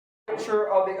Scripture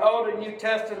of the Old and New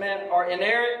Testament are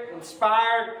inerrant,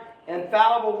 inspired,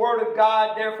 infallible Word of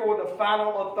God. Therefore, the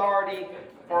final authority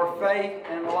for faith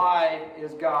and life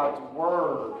is God's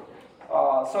Word.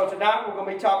 So tonight we're going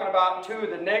to be talking about two of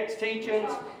the next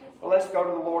teachings. Well, let's go to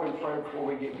the Lord in prayer before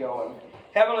we get going.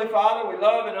 Heavenly Father, we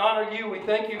love and honor you. We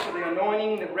thank you for the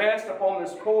anointing that rests upon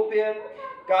this pulpit.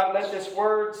 God, let this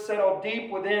word settle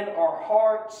deep within our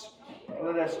hearts.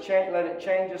 Let it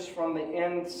change us from the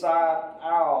inside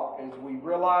out as we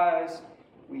realize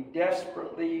we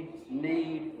desperately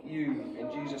need you. In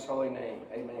Jesus' holy name,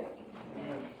 amen.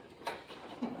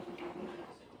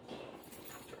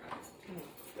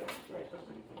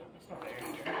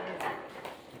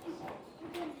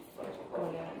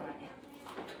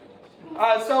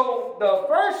 So the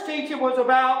first teaching was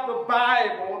about the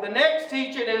Bible. The next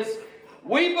teaching is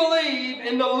we believe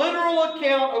in the literal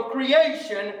account of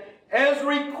creation as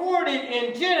recorded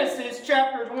in Genesis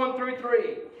chapters 1 through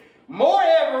 3.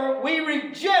 Moreover, we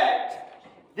reject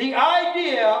the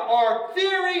idea or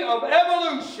theory of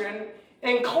evolution,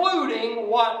 including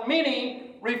what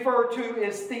many refer to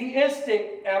as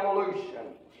theistic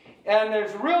evolution. And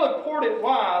there's a real important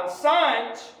why.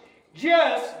 Science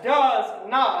just does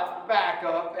not back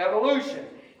up evolution.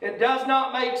 It does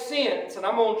not make sense. And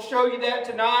I'm going to show you that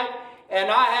tonight. And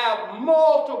I have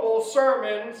multiple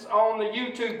sermons on the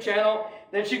YouTube channel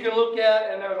that you can look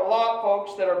at. And there's a lot of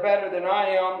folks that are better than I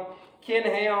am. Ken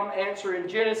Ham, Answering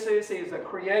Genesis. He's a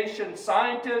creation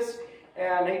scientist.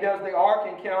 And he does the Ark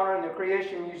Encounter in the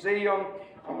Creation Museum.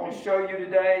 I'm going to show you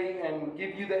today and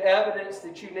give you the evidence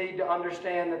that you need to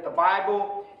understand that the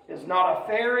Bible is not a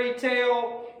fairy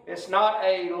tale. It's not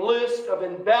a list of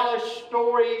embellished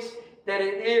stories. That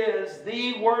it is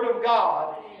the Word of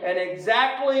God. And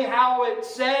exactly how it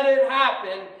said it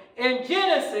happened in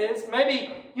Genesis,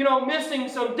 maybe, missing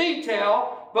some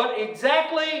detail, but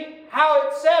exactly how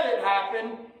it said it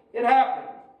happened, it happened.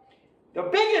 The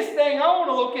biggest thing I want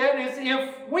to look at is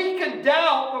if we can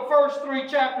doubt the first 3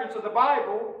 chapters of the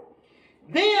Bible,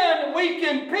 then we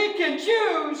can pick and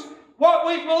choose what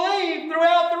we believe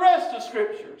throughout the rest of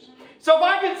Scriptures. So if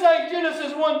I can say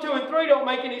Genesis 1, 2, and 3 don't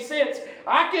make any sense,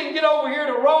 I can get over here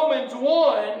to Romans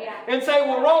 1 and say,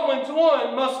 well, Romans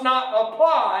 1 must not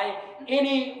apply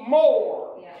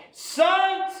anymore. Yeah.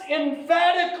 Science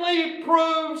emphatically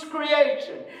proves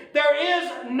creation. There is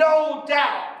no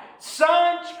doubt.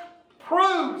 Science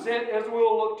proves it, as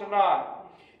we'll look tonight.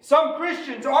 Some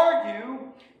Christians argue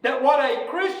that what a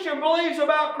Christian believes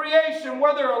about creation,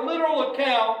 whether a literal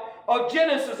account of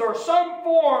Genesis or some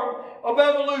form of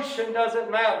evolution, doesn't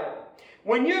matter.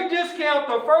 When you discount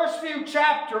the first few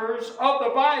chapters of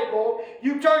the Bible,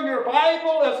 you turn your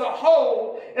Bible as a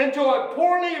whole into a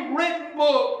poorly written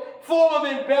book full of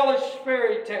embellished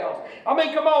fairy tales. I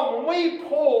mean, come on, when we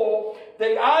pull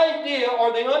the idea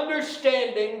or the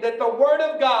understanding that the Word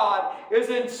of God is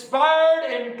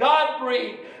inspired and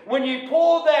God-breathed, when you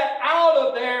pull that out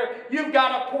of there, you've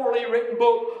got a poorly written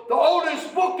book. The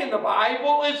oldest book in the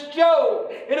Bible is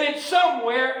Job, and it's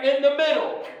somewhere in the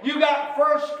middle. You got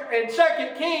 1st and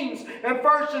 2nd Kings, and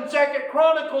 1st and 2nd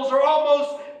Chronicles are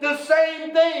almost the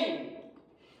same thing.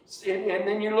 And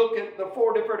then you look at the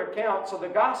 4 different accounts of the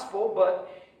gospel,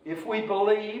 but if we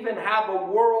believe and have a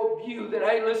worldview that,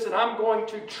 hey, listen, I'm going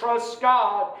to trust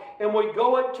God, and we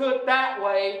go into it that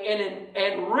way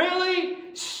and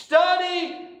really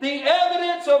study the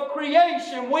evidence of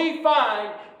creation, we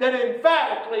find that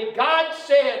emphatically God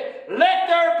said, let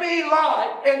there be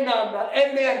light,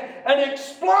 and then an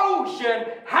explosion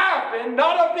happened,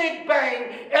 not a big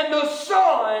bang, and the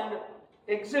sun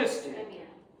existed.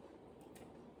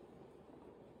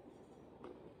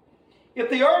 If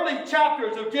the early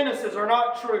chapters of Genesis are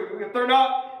not true, if they're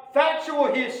not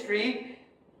factual history,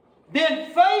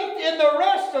 then faith in the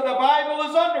rest of the Bible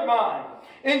is undermined,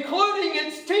 including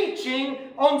its teaching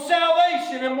on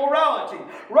salvation and morality.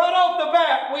 Right off the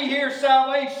bat, we hear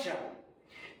salvation.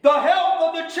 The health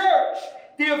of the church,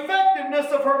 the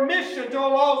effectiveness of her mission to a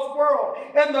lost world,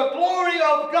 and the glory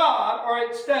of God are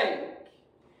at stake.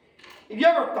 Have you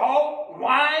ever thought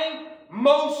why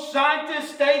most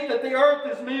scientists state that the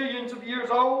earth is millions of years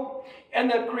old and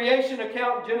the creation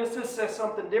account in Genesis says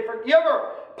something different? You ever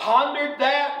pondered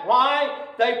that? Why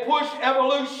they push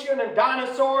evolution and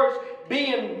dinosaurs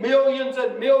being millions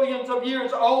and millions of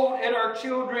years old and our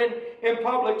children in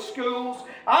public schools.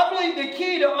 I believe the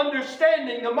key to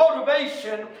understanding the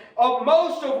motivation of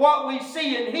most of what we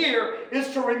see and hear is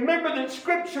to remember that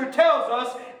Scripture tells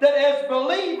us that as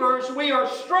believers we are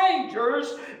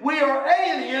strangers, we are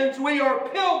aliens, we are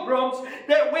pilgrims,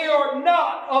 that we are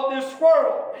not of this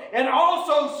world. And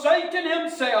also Satan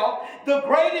himself, the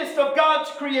greatest of God's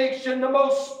creation, the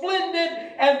most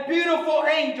splendid and beautiful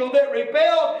angel that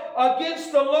rebelled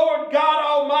against the Lord God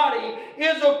Almighty,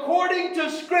 is, according to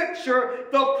Scripture,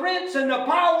 the prince and the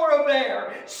power of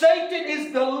air. Satan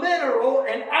is the literal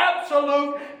and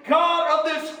absolute God of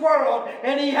this world,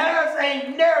 and he has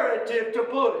a narrative to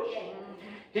push.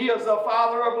 He is the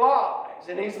father of lies,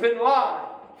 and he's been lying.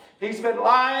 He's been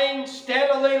lying,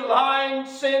 steadily lying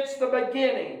since the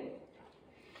beginning.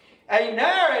 A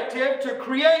narrative to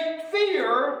create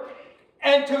fear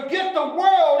and to get the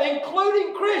world,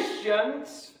 including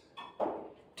Christians,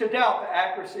 to doubt the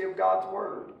accuracy of God's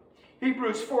Word.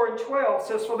 Hebrews 4:12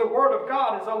 says, "For the Word of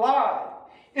God is alive.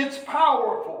 It's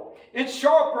powerful. It's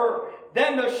sharper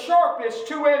than the sharpest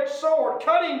two-edged sword,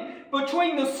 cutting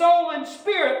between the soul and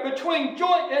spirit, between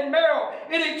joint and marrow.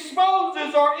 It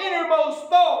exposes our innermost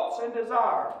thoughts and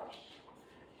desires."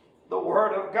 The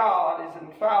Word of God is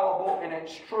infallible and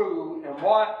it's true. And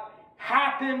what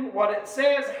happened, what it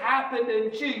says happened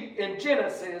in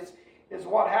Genesis is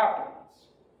what happens.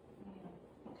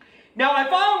 Now,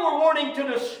 if I were wanting to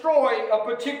destroy a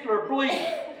particular belief,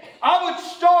 I would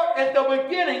start at the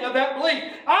beginning of that belief.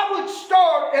 I would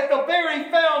start at the very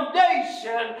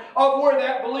foundation of where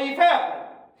that belief happened.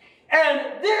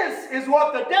 And this is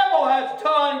what the devil has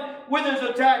done with his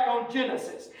attack on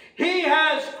Genesis. He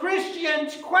has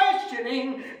Christians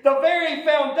questioning the very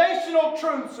foundational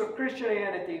truths of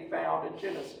Christianity found in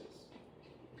Genesis.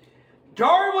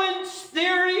 Darwin's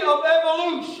theory of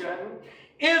evolution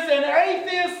is an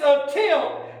atheist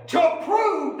attempt to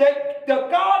prove that the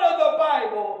God of the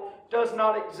Bible does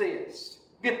not exist.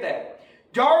 Get that?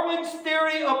 Darwin's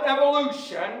theory of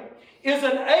evolution is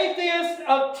an atheist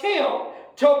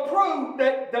attempt to prove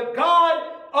that the God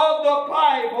of the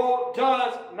Bible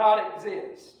does not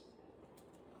exist.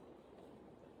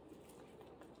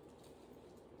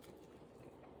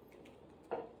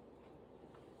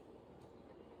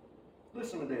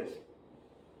 Listen to this.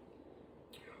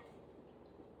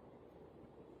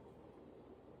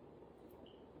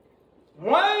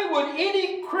 Why would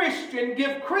any Christian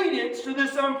give credence to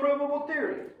this unprovable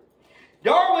theory?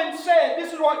 Darwin said,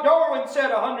 this is what Darwin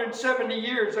said 170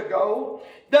 years ago,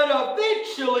 that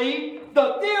eventually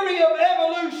the theory of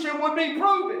evolution would be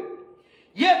proven.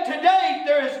 Yet today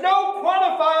there is no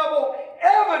quantifiable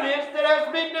evidence that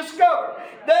has been discovered.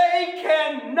 They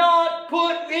cannot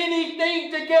put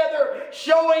anything together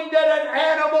showing that an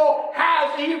animal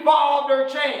has evolved or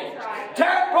changed.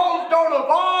 Tadpoles don't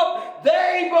evolve,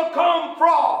 they become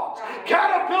frogs.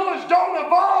 Caterpillars don't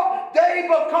evolve, they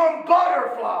become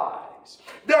butterflies.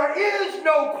 There is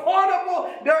no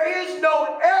quantifiable, there is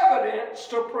no evidence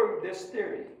to prove this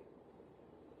theory.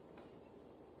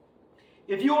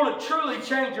 If you want to truly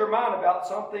change your mind about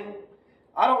something,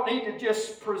 I don't need to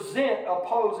just present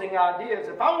opposing ideas.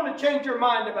 If I want to change your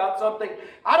mind about something,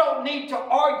 I don't need to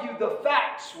argue the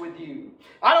facts with you.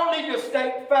 I don't need to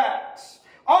state facts.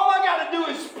 All I got to do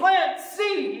is plant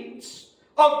seeds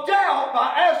of doubt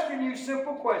by asking you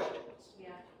simple questions. Yeah.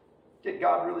 Did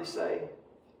God really say?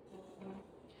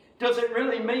 Does it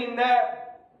really mean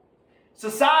that?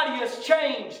 Society has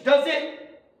changed. Does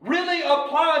it really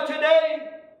apply today?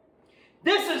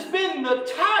 This has been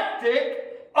the tactic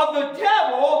of the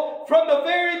devil from the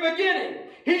very beginning.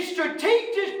 He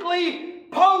strategically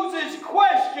poses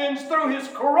questions through his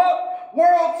corrupt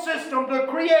world system to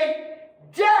create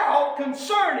doubt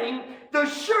concerning the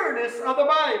sureness of the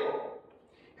Bible.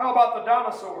 How about the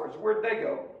dinosaurs? Where'd they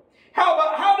go?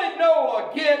 How did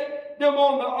Noah get them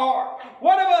on the ark?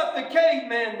 What about the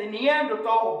cavemen, the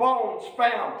Neanderthal bones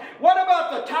found? What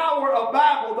about the Tower of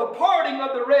Babel, the parting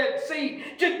of the Red Sea?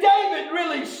 Did David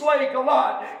really slay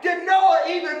Goliath? Did Noah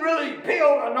even really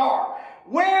build an ark?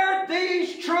 Were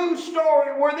these true stories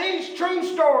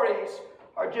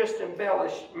are just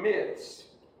embellished myths?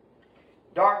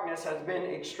 Darkness has been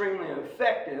extremely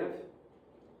effective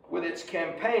with its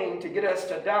campaign to get us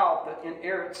to doubt the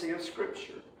inerrancy of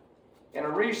Scripture. In a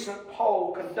recent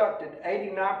poll conducted,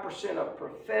 89% of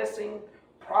professing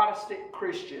Protestant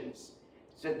Christians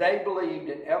said they believed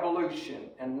in evolution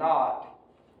and not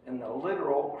in the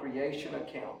literal creation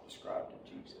account described in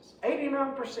Jesus.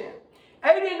 89%.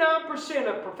 89%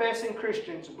 of professing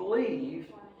Christians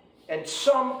believe in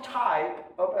some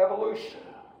type of evolution.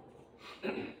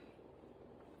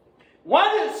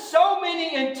 Why do so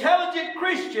many intelligent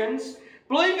Christians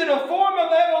believe in a form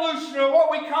of evolution, or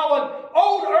what we call an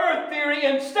old earth theory,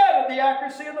 instead of the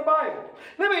accuracy of the Bible?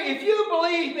 If you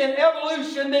believe in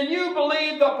evolution, then you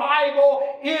believe the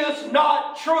Bible is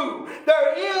not true.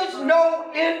 There is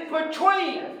no in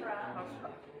between.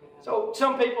 So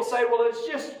some people say, well, it's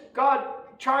just God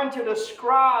trying to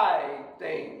describe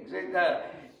things.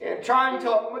 And trying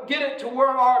to get it to where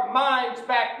our minds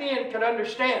back then could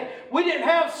understand. We didn't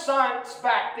have science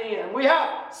back then. We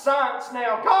have science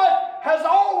now. God has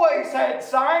always had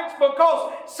science,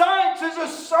 because science is a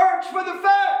search for the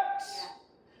facts.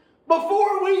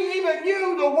 Before we even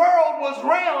knew the world was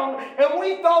round and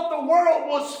we thought the world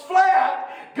was flat,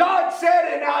 God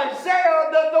said in Isaiah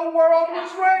that the world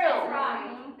was round. That's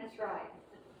right. That's right.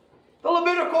 The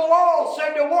Levitical law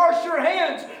said to wash your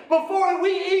hands before we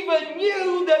even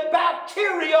knew that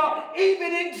bacteria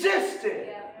even existed.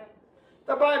 Yeah.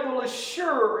 The Bible is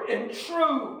sure and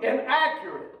true and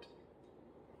accurate.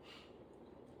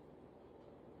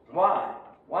 Why?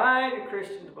 Why do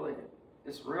Christians believe it?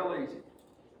 It's real easy.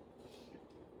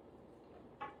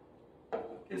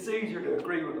 It's easier to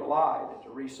agree with a lie than to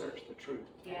research the truth.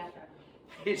 Yeah.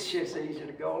 It's just easier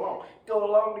to go along. Go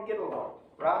along to get along,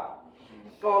 right?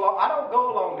 Go along. I don't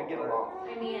go along to get along.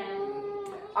 Amen.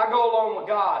 I go along with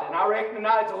God, and I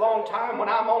recognize a long time when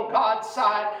I'm on God's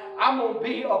side, I'm going to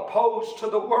be opposed to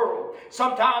the world.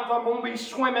 Sometimes I'm going to be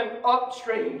swimming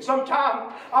upstream.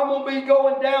 Sometimes I'm going to be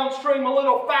going downstream a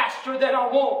little faster than I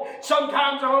want.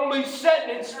 Sometimes I'm going to be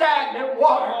sitting in stagnant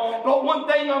water. But one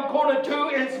thing I'm going to do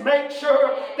is make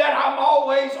sure that I'm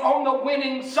always on the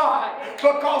winning side.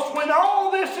 Because when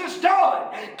all this is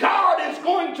done, God is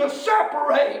going to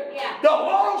separate the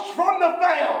lost from the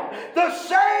found, the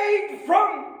saved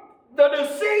from the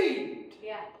deceived.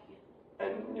 Yeah.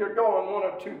 And you're going one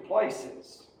of two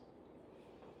places.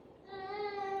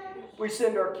 We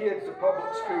send our kids to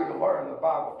public school to learn the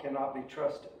Bible cannot be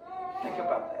trusted. Think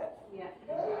about that. Yeah.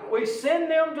 We send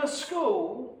them to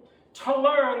school to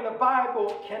learn the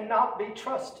Bible cannot be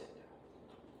trusted.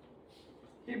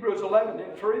 Hebrews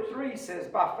 11:3 says,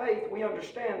 by faith we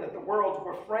understand that the worlds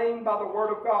were framed by the Word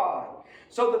of God,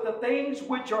 so that the things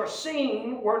which are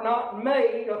seen were not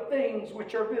made of things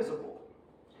which are visible.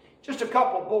 Just a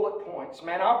couple bullet points.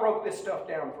 Man, I broke this stuff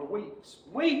down for weeks.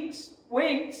 Weeks.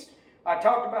 I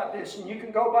talked about this, and you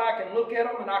can go back and look at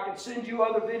them, and I can send you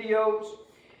other videos.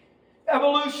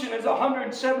 Evolution is a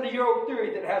 170-year-old theory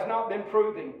that has not been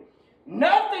proven.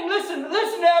 Nothing, listen to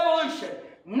evolution.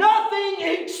 Nothing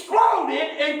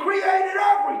exploded and created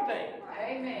everything.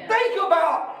 Amen. Think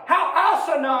about how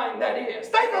asinine that is.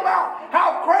 Think about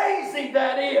how crazy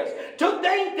that is. To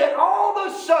think that all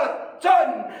of a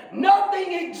sudden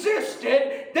nothing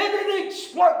existed, then it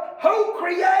exploded. Who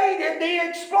created the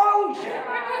explosion?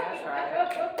 That's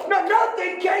right. No,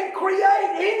 nothing can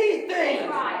create anything.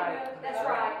 That's right. That's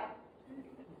right.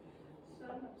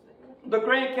 The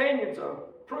Grand Canyon's a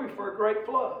proof for a great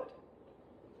flood.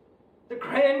 The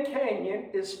Grand Canyon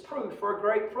is proof for a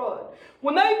great flood.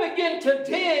 When they begin to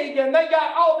dig and they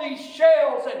got all these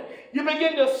shells and you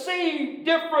begin to see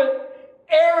different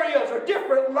areas or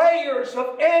different layers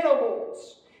of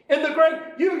animals in the Grand,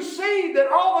 you see that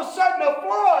all of a sudden a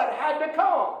flood had to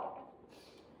come.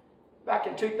 Back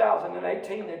in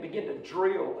 2018, they began to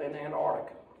drill in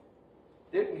Antarctica.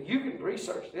 You can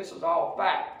research, this is all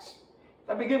facts.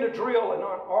 They began to drill in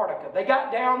Antarctica. They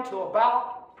got down to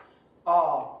about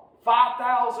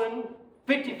 5,000,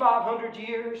 5,500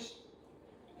 years,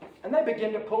 and they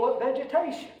begin to pull up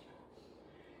vegetation.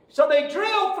 So they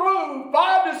drill through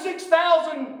 5,000 to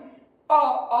 6,000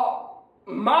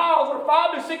 miles or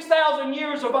 5,000 to 6,000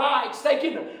 years of ice. They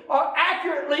can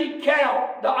accurately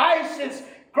count the ice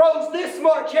grows this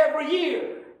much every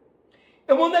year.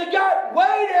 And when they got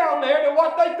way down there to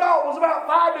what they thought was about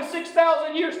 5,000 to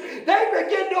 6,000 years, they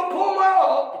began to pull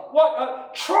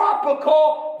up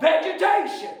tropical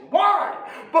vegetation. Why?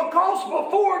 Because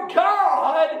before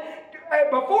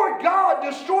God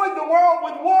destroyed the world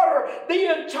with water,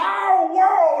 the entire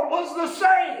world was the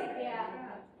same. Yeah.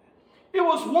 It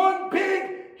was one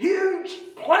big,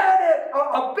 huge planet,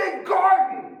 a big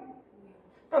garden.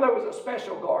 Now there was a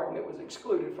special garden that was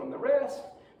excluded from the rest.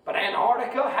 But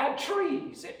Antarctica had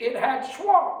trees. It had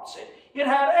swamps. It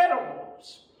had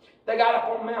animals. They got up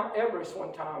on Mount Everest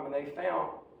one time and they found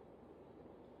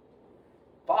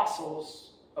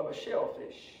fossils of a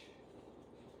shellfish.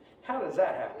 How does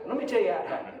that happen? Let me tell you how it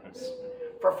happens.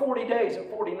 For 40 days and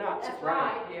 40 nights it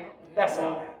rained. That's how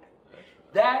it happened.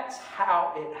 That's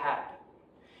how it happened.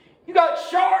 You got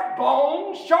shark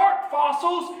bones, shark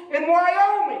fossils in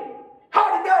Wyoming.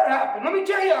 How did that happen? Let me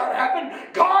tell you how it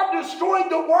happened. God destroyed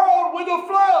the world with a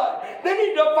flood. Then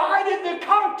He divided the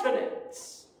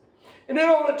continents. And then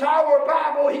on the Tower of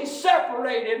Babel, He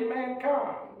separated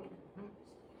mankind.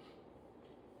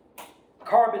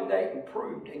 Carbon dating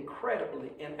proved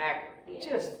incredibly inaccurate.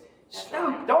 Just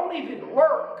stupid. Don't even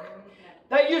work.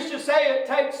 They used to say it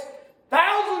takes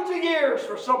thousands of years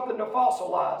for something to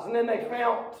fossilize. And then they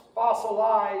found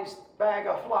fossilized bag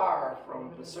of flour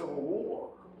from the Civil War.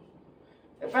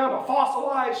 They found a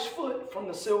fossilized foot from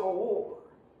the Civil War.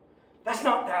 That's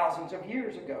not thousands of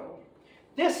years ago.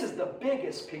 This is the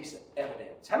biggest piece of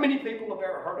evidence. How many people have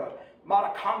ever heard of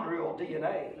mitochondrial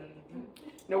DNA?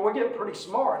 You know, we're getting pretty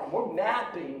smart, and we're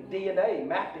mapping DNA,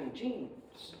 mapping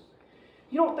genes.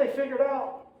 You know what they figured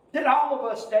out? That all of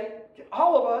us,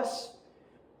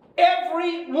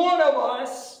 every one of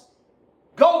us,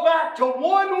 go back to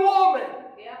one woman,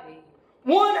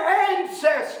 one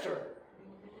ancestor.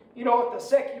 You know what the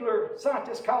secular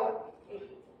scientists call it?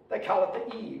 They call it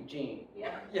the Eve gene.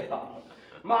 Yeah.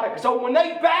 So when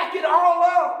they back it all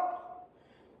up,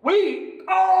 we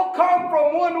all come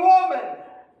from one woman.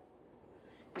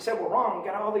 You say, well, Ron, we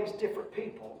got all these different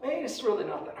people. Man, it's really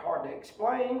not that hard to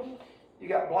explain. You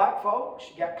got black folks,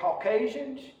 you got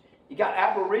Caucasians, you got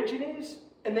Aborigines,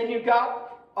 and then you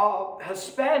got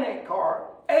Hispanic or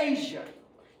Asian.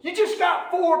 You just got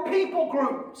 4 people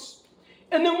groups.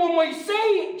 And then when we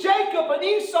see Jacob and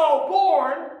Esau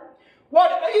born,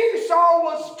 what Esau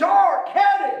was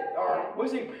dark-headed, or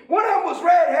was he? One of them was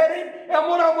red-headed, and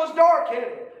one of them was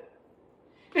dark-headed.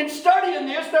 In studying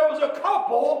this, there was a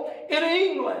couple in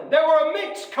England. They were a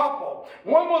mixed couple.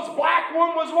 One was black,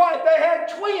 one was white. They had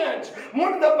twins.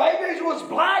 One of the babies was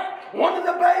black, one of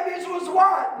the babies was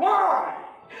white. Why?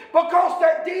 Because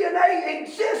that DNA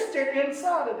existed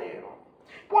inside of them.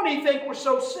 Why do you think we're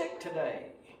so sick today?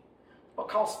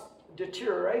 Because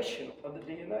deterioration of the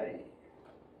DNA.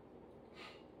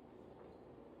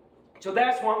 So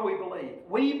that's what we believe.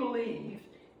 We believe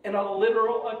in a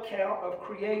literal account of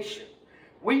creation.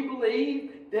 We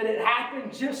believe that it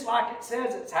happened just like it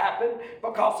says it's happened,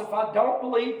 because if I don't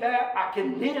believe that, I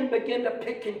can then begin to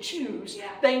pick and choose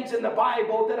things in the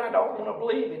Bible that I don't want to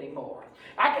believe anymore.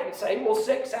 I can say, well,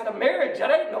 sex out of marriage, that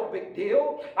ain't no big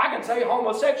deal. I can say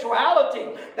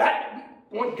homosexuality, that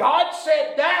when God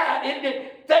said that,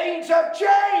 things have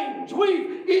changed.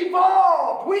 We've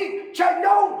evolved. We've changed.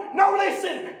 No,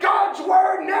 listen. God's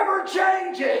word never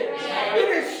changes. It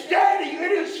is steady.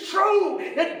 It is true.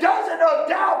 It doesn't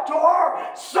adapt to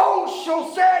our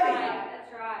social setting.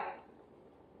 That's right.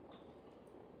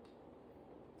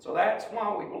 So that's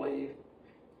why we believe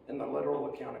in the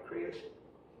literal account of creation.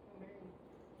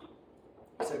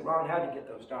 I said, Ron, how did you get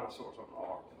those dinosaurs on the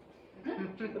ark?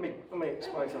 Let me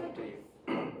explain something to you.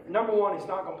 Number one, he's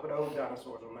not going to put old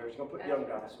dinosaurs on there. He's going to put young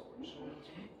dinosaurs.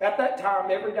 At that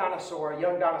time, every dinosaur, a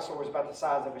young dinosaur, was about the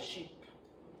size of a sheep.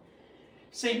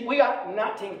 See, we got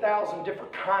 19,000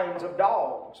 different kinds of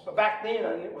dogs. But back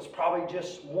then, it was probably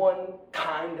just one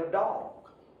kind of dog.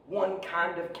 One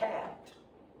kind of cat.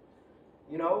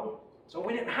 You know? So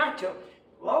we didn't have to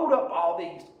load up all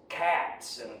these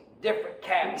cats and different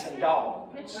cats and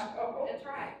dogs. That's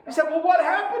right. He said, well, what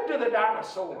happened to the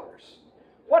dinosaurs?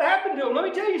 What happened to them? Let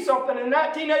me tell you something. In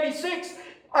 1986,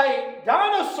 a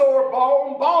dinosaur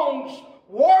bones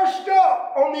washed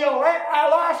up on the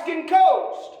Alaskan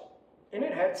coast. And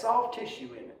it had soft tissue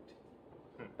in it.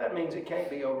 That means it can't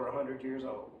be over 100 years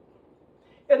old.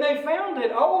 And they found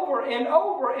it over and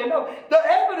over and over. The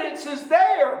evidence is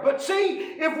there. But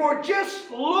see, if we're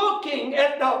just looking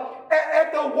at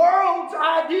the world's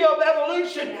idea of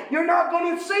evolution, you're not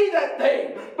going to see that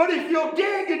thing. But if you'll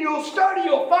dig and you'll study,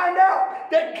 you'll find out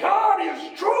that God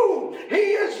is true. He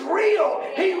is real.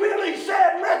 He really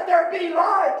said, let there be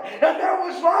light. And there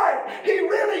was light. He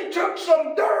really took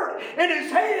some dirt in his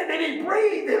hand and he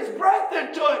breathed his breath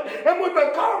into it. And we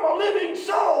become a living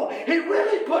soul. He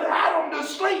really put Adam to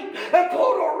sleep and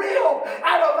pulled a rib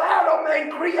out of Adam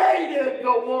and created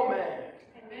the woman.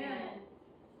 Amen.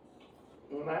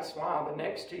 And that's why the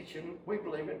next teaching, we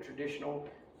believe in traditional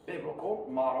biblical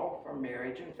model for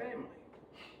marriage and family.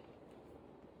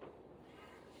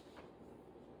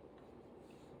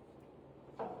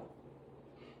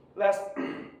 Last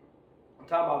time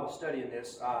I was studying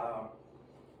this, I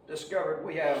discovered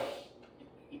we have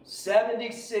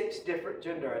 76 different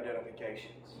gender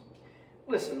identifications.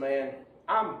 Listen, man,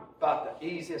 I'm about the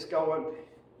easiest going.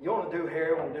 You want to do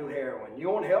heroin, do heroin. You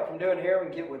want help from doing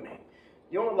heroin, get with me.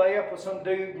 You want to lay up with some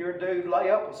dude, your dude, lay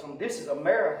up with some. This is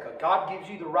America. God gives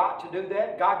you the right to do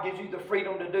that. God gives you the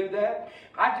freedom to do that.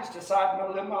 I just decided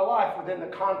to live my life within the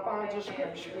confines of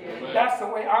Scripture. That's the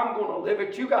way I'm going to live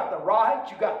it. You got the right.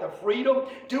 You got the freedom.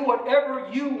 Do whatever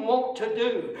you want to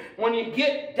do. When you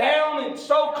get down and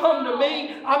so come to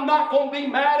me, I'm not going to be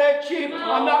mad at you.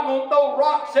 I'm not going to throw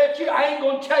rocks at you. I ain't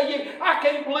going to tell you, I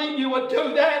can't believe you would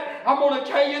do that. I'm going to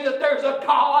tell you that there's a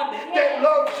God that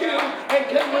loves you and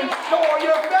can restore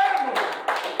your family.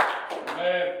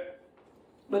 Amen.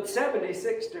 But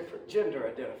 76 different gender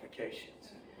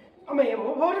identifications. I mean,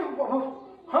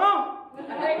 huh?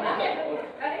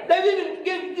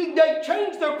 They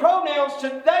changed their pronouns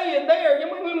to they and their.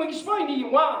 Let me explain to you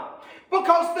why.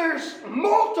 Because there's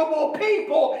multiple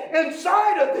people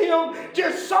inside of them.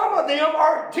 Just some of them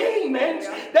are demons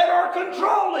that are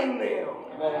controlling them.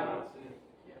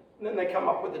 And then they come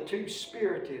up with a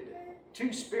two-spirit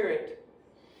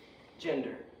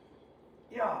gender.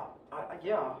 Yeah,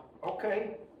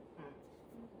 okay.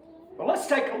 Well, let's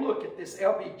take a look at this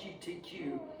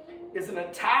LGBTQ. Is an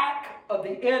attack of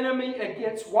the enemy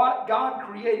against what God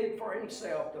created for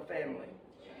himself, the family.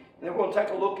 And then we're going to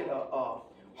take a look at a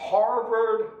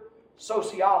Harvard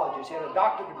sociologist. He had a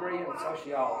doctorate degree in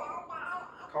sociology.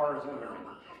 Carl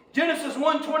Zimmerman. Genesis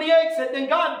 1:28 said, Then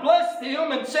God blessed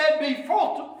them and said, Be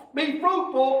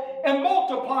fruitful and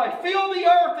multiply. Fill the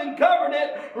earth and govern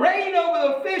it. Reign over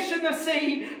the fish in the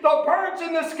sea, the birds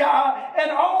in the sky,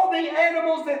 and all the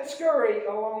animals that scurry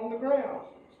along the ground.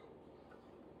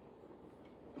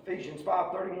 Ephesians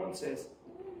 5:31 says,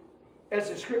 As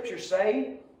the scriptures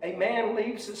say, a man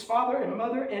leaves his father and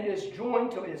mother and is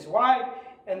joined to his wife,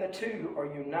 and the two are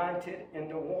united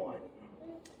into one.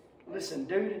 Listen,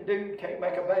 dude and dude can't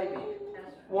make a baby.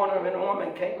 Woman and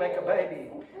woman can't make a baby.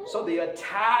 So the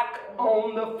attack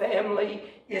on the family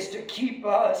is to keep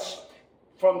us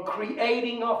from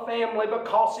creating a family,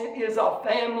 because it is a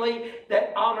family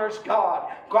that honors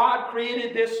God. God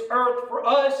created this earth for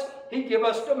us. He gave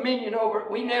us dominion over it.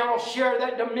 We now share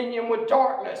that dominion with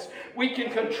darkness. We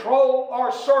can control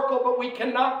our circle, but we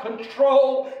cannot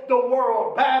control the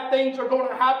world. Bad things are going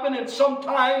to happen, and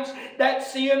sometimes that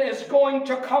sin is going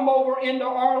to come over into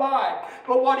our life.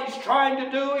 But what he's trying to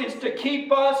do is to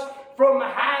keep us from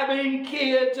having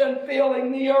kids and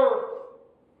filling the earth.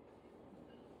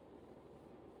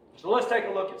 So let's take a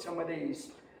look at some of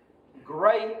these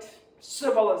great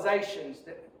civilizations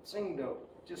that seem to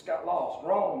just got lost.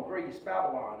 Rome, Greece,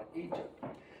 Babylon, and Egypt.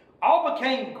 All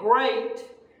became great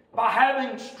by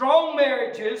having strong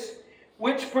marriages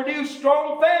which produced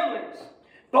strong families.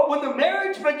 But when the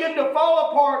marriage began to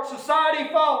fall apart, society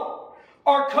followed.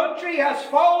 Our country has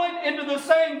fallen into the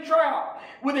same trap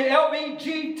with the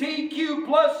LGBTQ+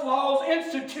 laws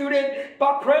instituted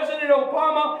by President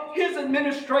Obama, his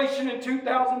administration in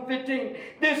 2015.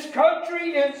 This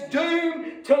country is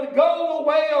doomed to go the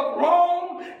way of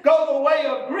Rome, go the way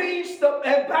of Greece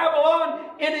and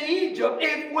Babylon and Egypt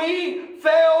if we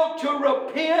fail to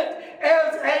repent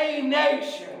as a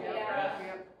nation.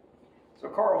 So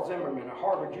Carl Zimmerman, a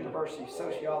Harvard University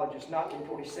sociologist,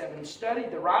 1947, studied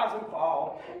the rise and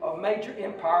fall of major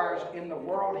empires in the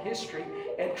world history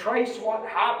and traced what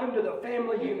happened to the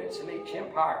family units in each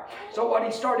empire. So what he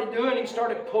started doing, he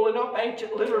started pulling up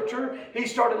ancient literature. He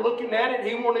started looking at it.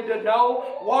 He wanted to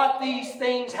know what these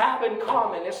things have in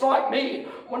common. It's like me.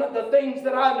 One of the things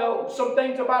that I know, some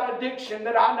things about addiction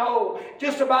that I know,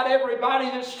 just about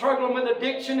everybody that's struggling with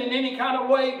addiction in any kind of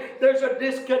way, there's a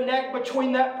disconnect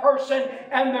between that person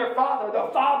and their father.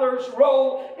 The father's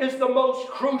role is the most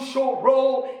crucial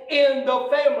role in the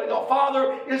family. The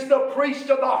father is the priest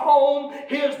of the home.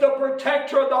 He is the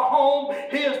protector of the home.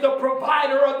 He is the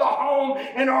provider of the home.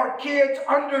 And our kids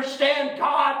understand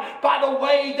God by the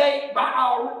way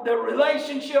the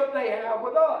relationship they have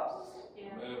with us.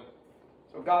 Yeah.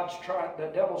 So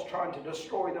the devil's trying to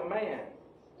destroy the man.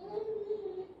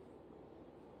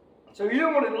 So you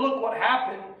want to look what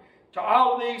happened to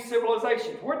all of these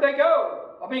civilizations. Where'd they go?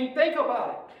 I mean, think about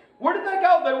it. Where did they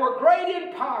go? They were great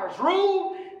empires,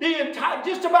 ruled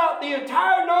just about the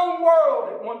entire known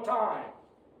world at one time.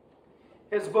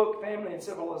 His book, Family and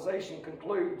Civilization,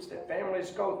 concludes that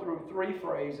families go through 3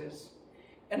 phases.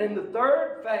 And in the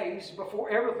 3rd phase, before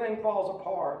everything falls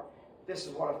apart, this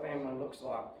is what a family looks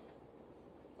like.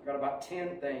 I've got about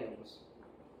 10 things.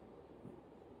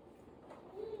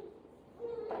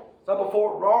 So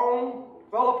before Rome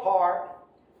fell apart,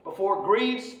 before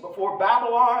Greece, before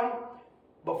Babylon,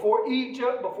 before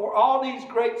Egypt, before all these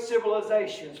great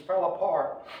civilizations fell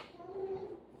apart,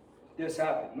 this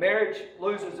happened. Marriage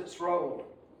loses its role.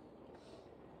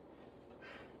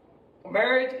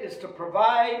 Marriage is to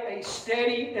provide a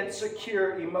steady and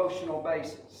secure emotional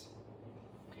basis.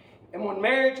 And when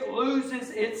marriage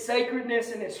loses its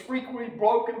sacredness and is frequently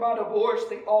broken by divorce,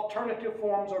 the alternative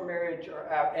forms of marriage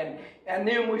are out. And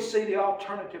then we see the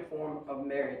alternative form of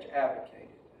marriage advocated.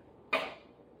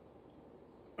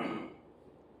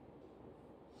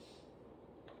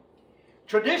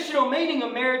 Traditional meaning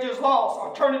of marriage is lost.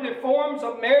 Alternative forms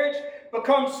of marriage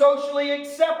become socially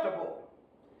acceptable,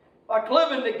 like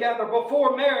living together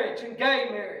before marriage and gay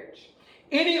marriage.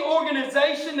 Any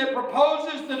organization that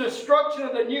proposes the destruction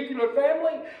of the nuclear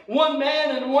family, one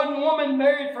man and one woman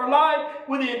married for life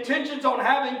with the intentions on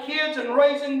having kids and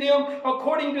raising them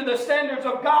according to the standards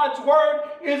of God's Word,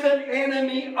 is an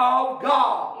enemy of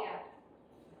God.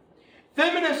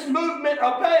 Feminist movement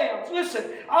abounds.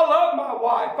 Listen, I love my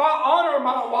wife. I honor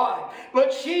my wife.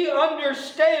 But she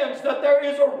understands that there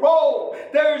is a role,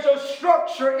 there is a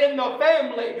structure in the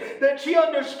family, that she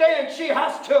understands she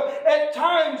has to at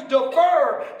times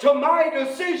defer to my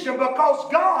decision because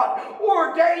God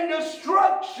ordained a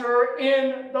structure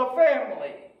in the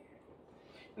family.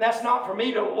 And that's not for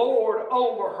me to lord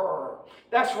over her.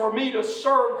 That's for me to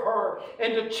serve her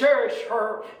and to cherish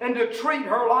her and to treat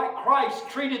her like Christ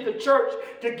treated the church,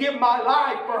 to give my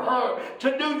life for her,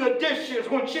 to do the dishes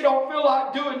when she don't feel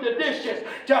like doing the dishes,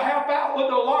 to help out with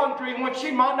the laundry when she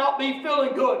might not be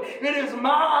feeling good. It is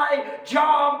my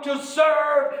job to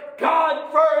serve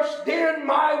God first, then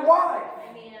my wife.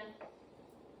 Amen.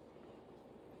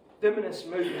 Feminist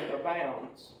movement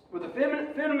abounds. With the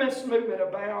feminist movement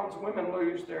abounds, women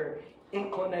lose their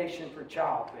inclination for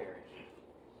childbearing.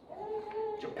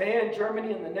 Japan,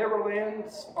 Germany, and the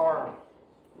Netherlands are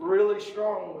really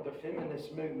strong with the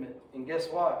feminist movement. And guess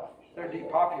what? They're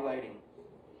depopulating.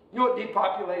 You know what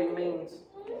depopulating means?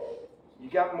 You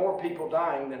got more people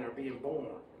dying than are being born.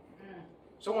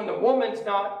 So when the woman's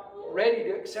not ready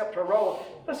to accept her role,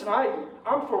 listen,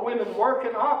 I'm for women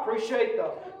working. I appreciate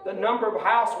the number of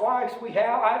housewives we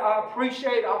have. I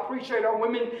appreciate our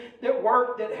women that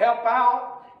work, that help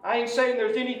out. I ain't saying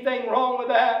there's anything wrong with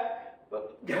that.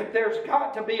 But there's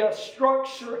got to be a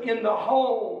structure in the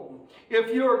home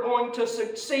if you're going to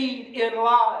succeed in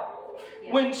life.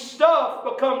 Yeah. When stuff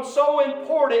becomes so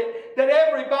important that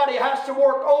everybody has to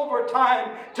work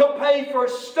overtime to pay for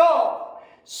stuff,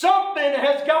 something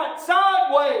has got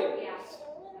sideways. Yeah.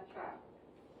 That's right.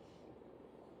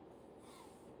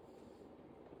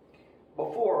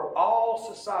 Before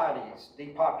all societies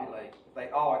depopulate, they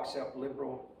all accept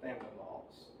liberal family laws.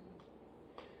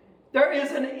 There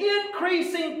is an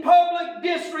increasing public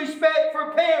disrespect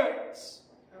for parents.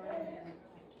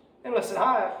 And listen,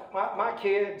 my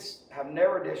kids have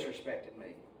never disrespected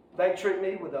me. They treat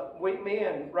me me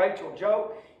and Rachel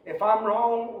joke. If I'm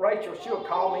wrong, Rachel, she'll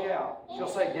call me out. She'll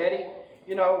say, Daddy,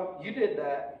 you know, you did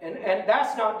that. And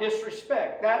that's not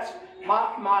disrespect. That's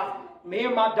me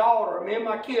and my daughter, me and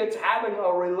my kids having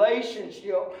a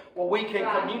relationship where we can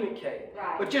communicate.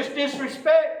 Right. But just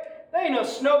disrespect, there ain't a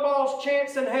snowball's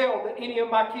chance in hell that any of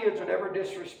my kids would ever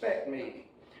disrespect me.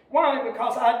 Why?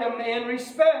 Because I demand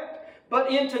respect. But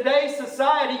in today's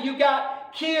society, you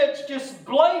got kids just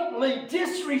blatantly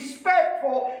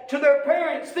disrespectful to their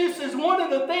parents. This is one of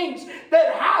the things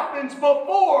that happens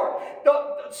before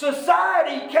the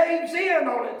society caves in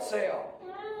on itself.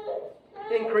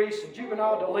 Increase in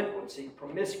juvenile delinquency,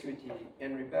 promiscuity,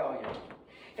 and rebellion.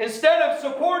 Instead of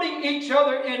supporting each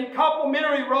other in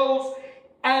complementary roles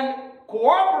and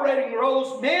cooperating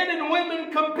roles, men and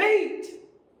women compete.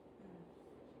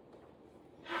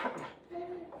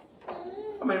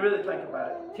 I mean, really think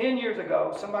about it. 10 years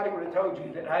ago, somebody would have told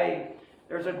you that, hey,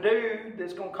 there's a dude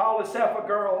that's going to call himself a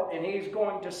girl and he's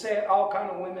going to set all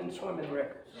kind of women's swimming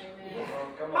records. Amen.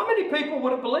 How many people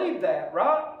would have believed that,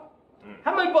 right?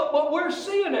 How many? But we're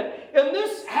seeing it. And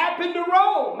this happened to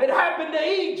Rome. It happened to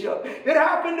Egypt. It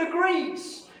happened to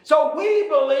Greece. So we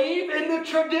believe in the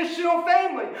traditional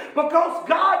family because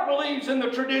God believes in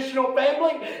the traditional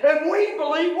family, and we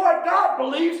believe what God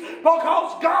believes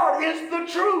because God is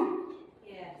the truth.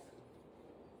 Yes.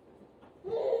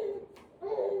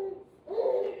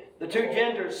 The two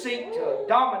genders seek to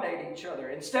dominate each other.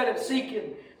 Instead of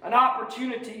seeking an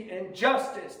opportunity and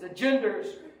justice, the genders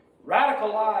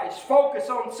radicalize, focus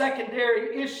on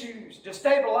secondary issues,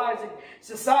 destabilizing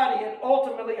society, and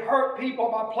ultimately hurt people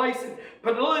by placing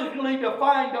politically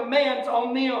defined demands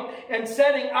on them and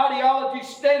setting ideology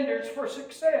standards for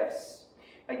success.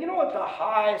 And you know what the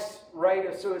highest rate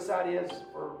of suicide is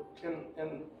for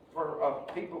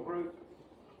a people group?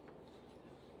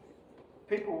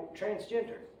 People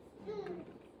transgender.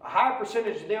 A higher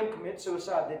percentage of them commit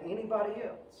suicide than anybody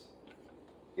else.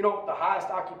 You know what the highest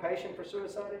occupation for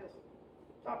suicide is?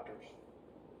 Doctors.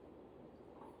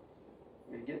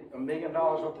 You get $1 million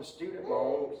worth of student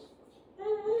loans.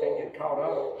 You can't get caught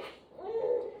up.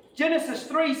 Genesis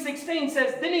 3:16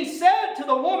 says, Then he said to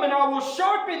the woman, I will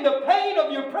sharpen the pain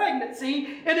of your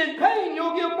pregnancy, and in pain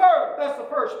you'll give birth. That's the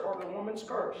first part of the woman's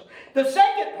curse. The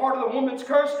second part of the woman's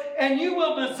curse, and you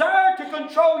will desire to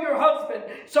control your husband.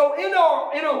 So in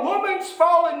a woman's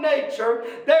fallen nature,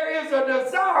 there is a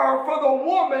desire for the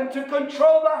woman to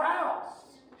control the house,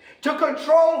 to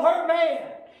control her man.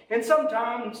 And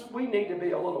sometimes we need to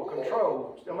be a little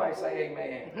controlled. Somebody say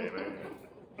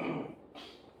amen.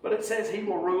 But it says he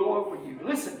will rule over you.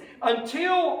 Listen,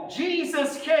 until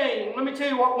Jesus came, let me tell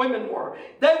you what women were.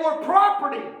 They were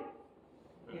property.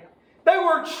 They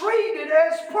were treated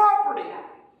as property.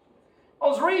 I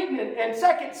was reading in 2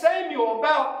 Samuel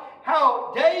about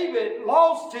how David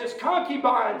lost his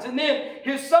concubines and then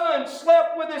his son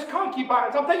slept with his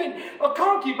concubines. I'm thinking, a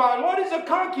concubine, what is a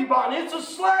concubine? It's a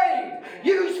slave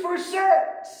used for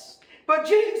sex. But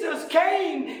Jesus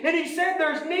came and he said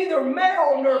there's neither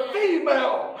male nor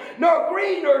female, nor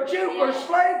Greek nor Jew nor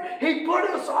slave. He put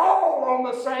us all on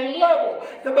the same level.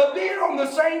 But being on the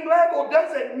same level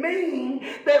doesn't mean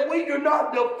that we do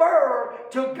not defer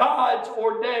to God's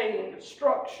ordained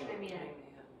structure. Amen.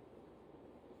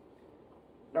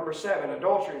 Number 7,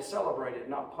 adultery is celebrated,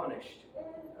 not punished.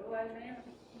 Oh, amen.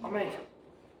 I mean,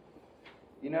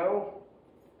 you know,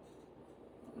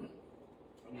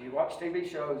 you watch TV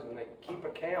shows and they keep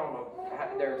account of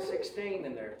how they're 16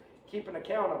 and they're keeping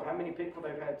account of how many people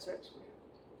they've had sex with.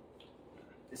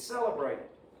 It's celebrated.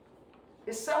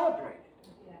 It's celebrated.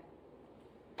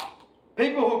 Yeah.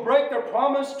 People who break their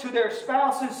promise to their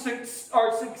spouses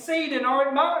succeed and are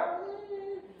admired.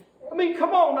 I mean, come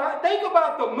on. Think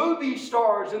about the movie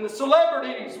stars and the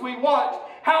celebrities we watch.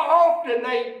 How often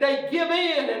they give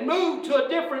in and move to a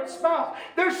different spouse.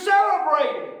 They're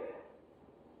celebrated.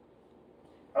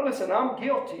 Now listen, I'm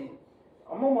guilty.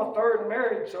 I'm on my 3rd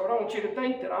marriage, so I don't want you to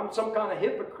think that I'm some kind of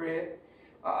hypocrite.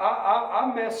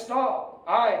 I messed up.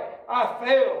 I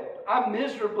failed. I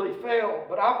miserably failed.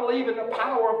 But I believe in the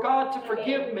power of God to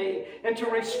forgive me and to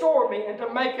restore me and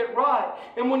to make it right.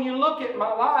 And when you look at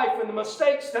my life and the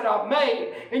mistakes that I've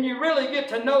made, and you really get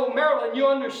to know Marilyn, you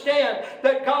understand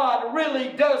that God really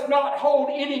does not hold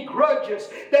any grudges,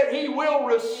 that He will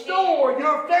restore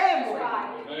your family.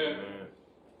 Amen.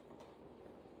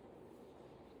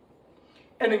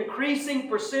 An increasing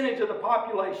percentage of the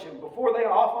population, before they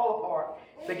all fall apart,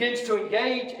 begins to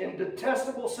engage in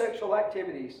detestable sexual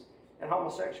activities and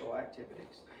homosexual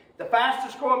activities. The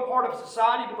fastest growing part of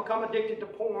society to become addicted to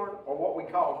porn are what we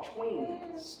call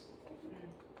tweens.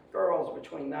 Girls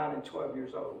between 9 and 12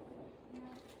 years old.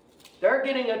 They're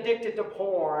getting addicted to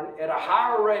porn at a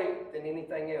higher rate than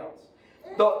anything else.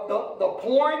 The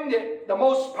porn, the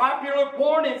most popular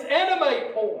porn is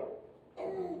anime porn.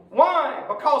 Why?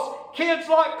 Because kids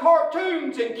like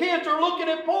cartoons and kids are looking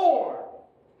at porn.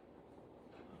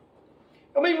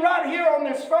 I mean, right here on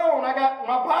this phone, I got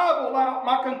my Bible out,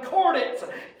 my concordance,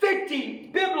 50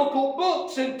 biblical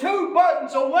books, and 2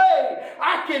 buttons away.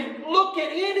 I can look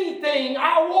at anything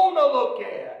I want to look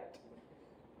at.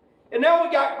 And now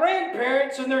we got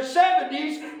grandparents in their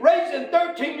 70s raising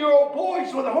 13-year-old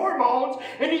boys with hormones,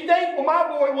 and you think, well, my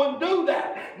boy wouldn't do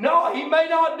that. No, he may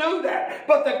not do that.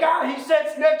 But the guy he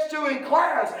sits next to in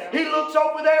class, he looks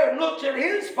over there and looks at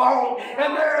his phone,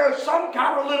 and there's some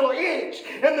kind of little itch,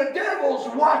 and the devil's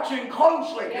watching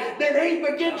closely. Then he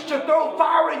begins to throw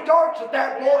fiery darts at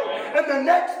that boy, and the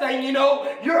next thing you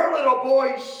know, your little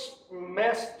boy's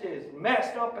messed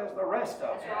up as the rest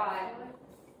of them. That's right.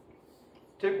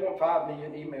 2.5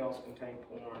 million emails contain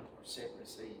porn or sent and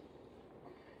received.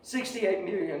 68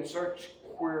 million search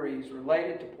queries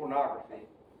related to pornography.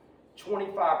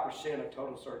 25% of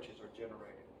total searches are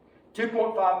generated.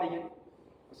 2.5 million.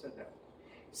 I said that.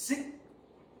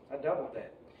 I doubled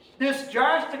that. This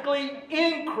drastically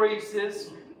increases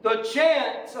the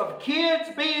chance of kids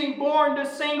being born to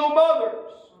single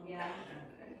mothers. Yeah.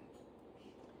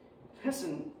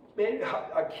 Listen.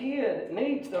 A kid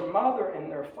needs their mother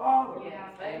and their father. Yeah,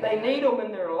 they need them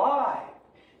in their life.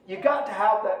 You got to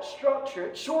have that structure.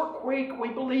 At Short Creek, we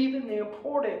believe in the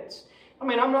importance. I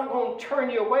mean, I'm not going to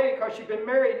turn you away because you've been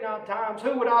married 9 times.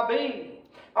 Who would I be?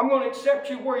 I'm going to accept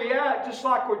you where you're at, just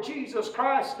like what Jesus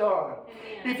Christ done.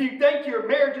 Amen. If you think your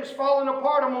marriage is falling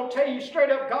apart, I'm going to tell you straight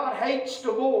up, God hates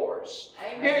divorce.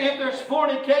 Amen. If there's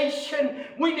fornication,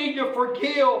 we need to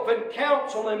forgive and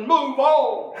counsel and move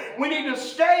on. We need to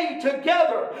stay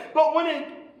together. But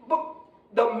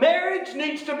the marriage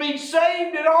needs to be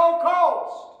saved at all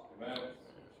costs. Amen.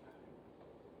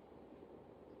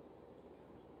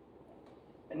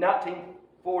 In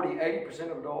 1940,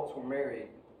 80% of adults were married.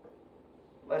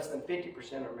 Less than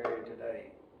 50% are married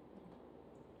today.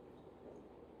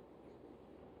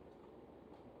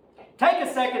 Take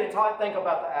a second and think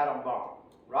about the atom bomb,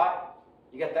 right?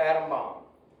 You got the atom bomb.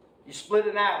 You split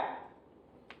an atom.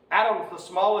 Atom is the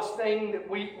smallest thing that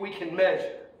we can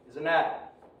measure, is an atom.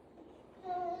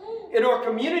 In our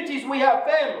communities, we have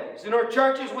families. In our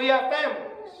churches, we have families.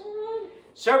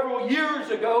 Several years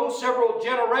ago, several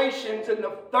generations in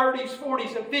the 30s,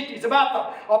 40s, and 50s,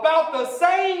 about the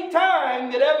same time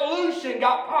that evolution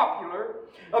got popular,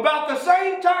 about the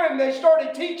same time they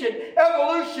started teaching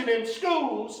evolution in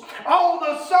schools, all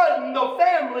of a sudden the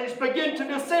families begin to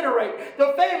disintegrate.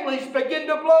 The families begin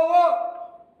to blow up.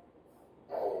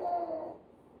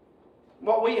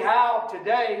 What we have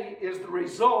today is the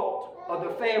result of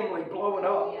the family blowing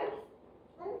up.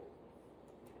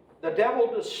 The devil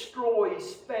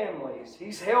destroys families.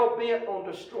 He's hell-bent on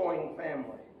destroying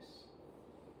families.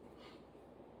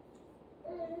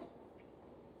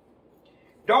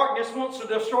 Darkness wants to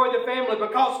destroy the family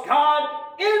because God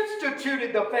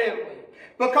instituted the family.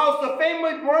 Because the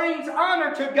family brings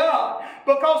honor to God.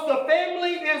 Because the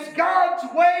family is God's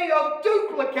way of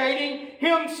duplicating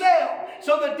Himself.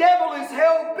 So the devil is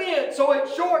hell-bent. So at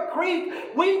Short Creek,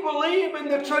 we believe in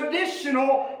the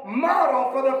traditional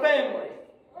model for the family.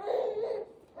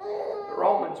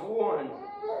 Romans 1,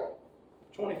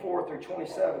 24 through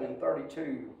 27 and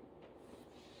 32.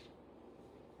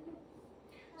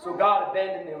 So God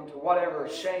abandoned them to whatever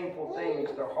shameful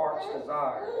things their hearts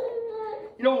desire.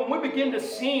 You know, when we begin to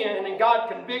sin and God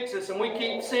convicts us and we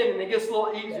keep sinning, it gets a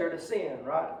little easier to sin,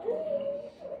 right?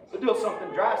 Until something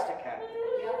drastic happens.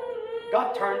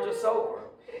 God turns us over.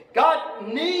 God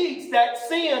needs that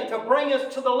sin to bring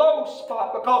us to the low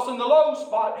spot, because in the low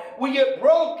spot we get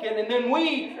broken and then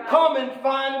we come and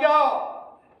find God.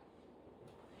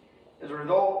 As a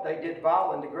result, they did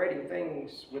vile and degrading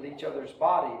things with each other's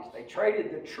bodies. They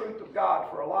traded the truth of God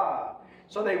for a lie.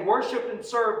 So they worshiped and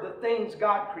served the things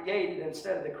God created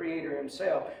instead of the Creator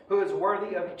Himself, who is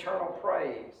worthy of eternal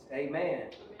praise.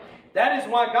 Amen. That is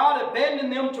why God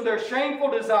abandoned them to their shameful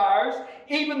desires.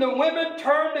 Even the women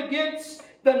turned against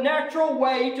the natural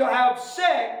way to have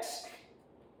sex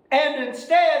and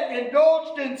instead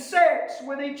indulged in sex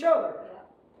with each other.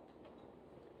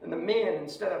 And the men,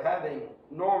 instead of having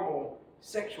normal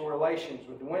sexual relations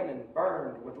with women,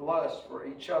 burned with lust for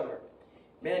each other.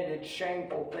 Men did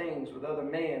shameful things with other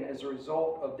men as a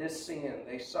result of this sin.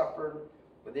 They suffered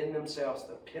within themselves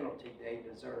the penalty they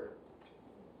deserved.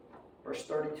 Verse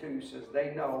 32 says,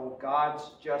 they know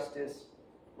God's justice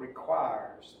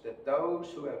requires that those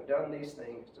who have done these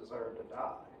things deserve to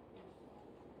die.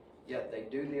 Yet they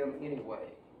do them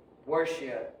anyway. Worse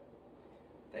yet,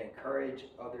 they encourage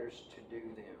others to do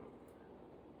them.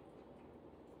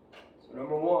 So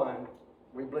number one,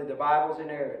 we believe the Bible's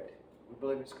inerrant. We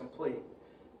believe it's complete.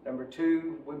 Number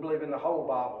two, we believe in the whole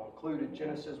Bible, included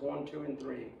Genesis 1, 2, and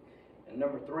 3. And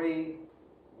number three,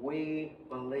 we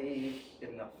believe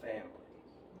in the family.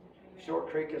 Short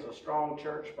Creek is a strong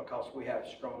church because we have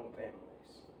strong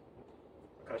families.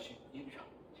 Because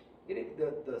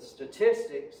the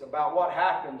statistics about what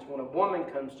happens when a woman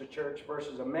comes to church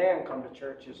versus a man comes to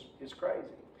church is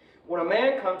crazy. When a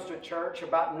man comes to church,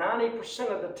 about 90%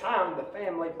 of the time the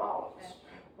family follows.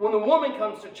 When the woman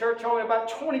comes to church, only about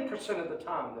 20% of the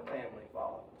time the family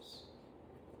follows.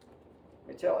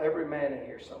 Let me tell every man in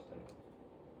here something.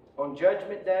 On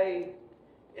Judgment Day,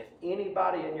 if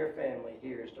anybody in your family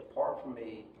hears, depart from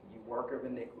me, you worker of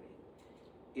iniquity,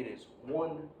 it is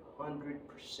 100%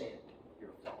 your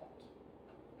fault.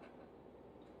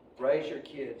 Raise your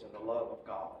kids in the love of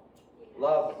God.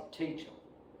 Love them, teach them.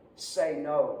 Say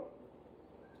no.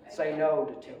 Say no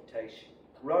to temptation.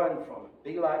 Run from it.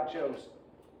 Be like Joseph.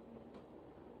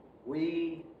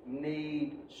 We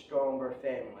need stronger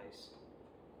families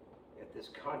if this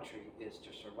country is to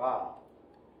survive.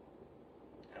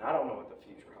 And I don't know what the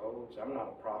future holds. I'm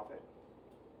not a prophet.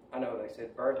 I know they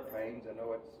said birth pains. I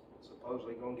know it's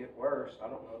supposedly going to get worse. I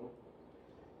don't know.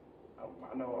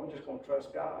 I know I'm just going to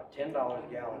trust God. $10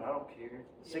 a gallon, I don't care.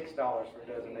 $6 for a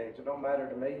dozen eggs. It don't matter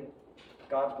to me.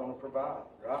 God's going to provide,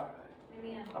 right?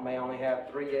 Amen. I may only have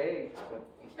 3 eggs, but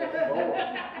instead of 4,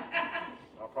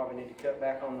 I'll probably need to cut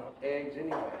back on the eggs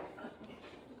anyway.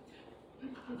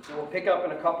 So we'll pick up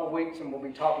in a couple of weeks and we'll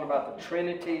be talking about the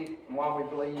Trinity and why we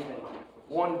believe in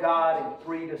one God in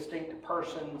 3 distinct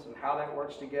persons and how that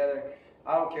works together.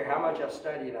 I don't care how much I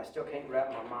study it, I still can't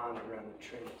wrap my mind around the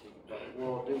Trinity. But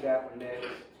we'll do that one next.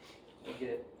 We'll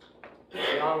get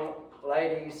young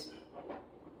ladies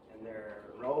in their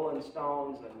Rolling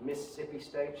Stones and Mississippi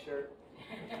State shirt.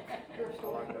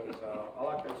 I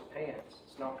like those pants.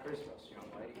 It's not Christmas, young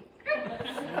lady.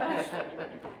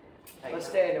 Let's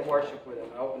stand and worship with him.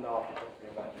 Open the altar for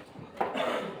everybody.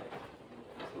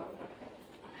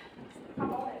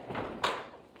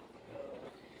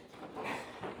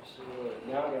 So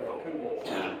now I got a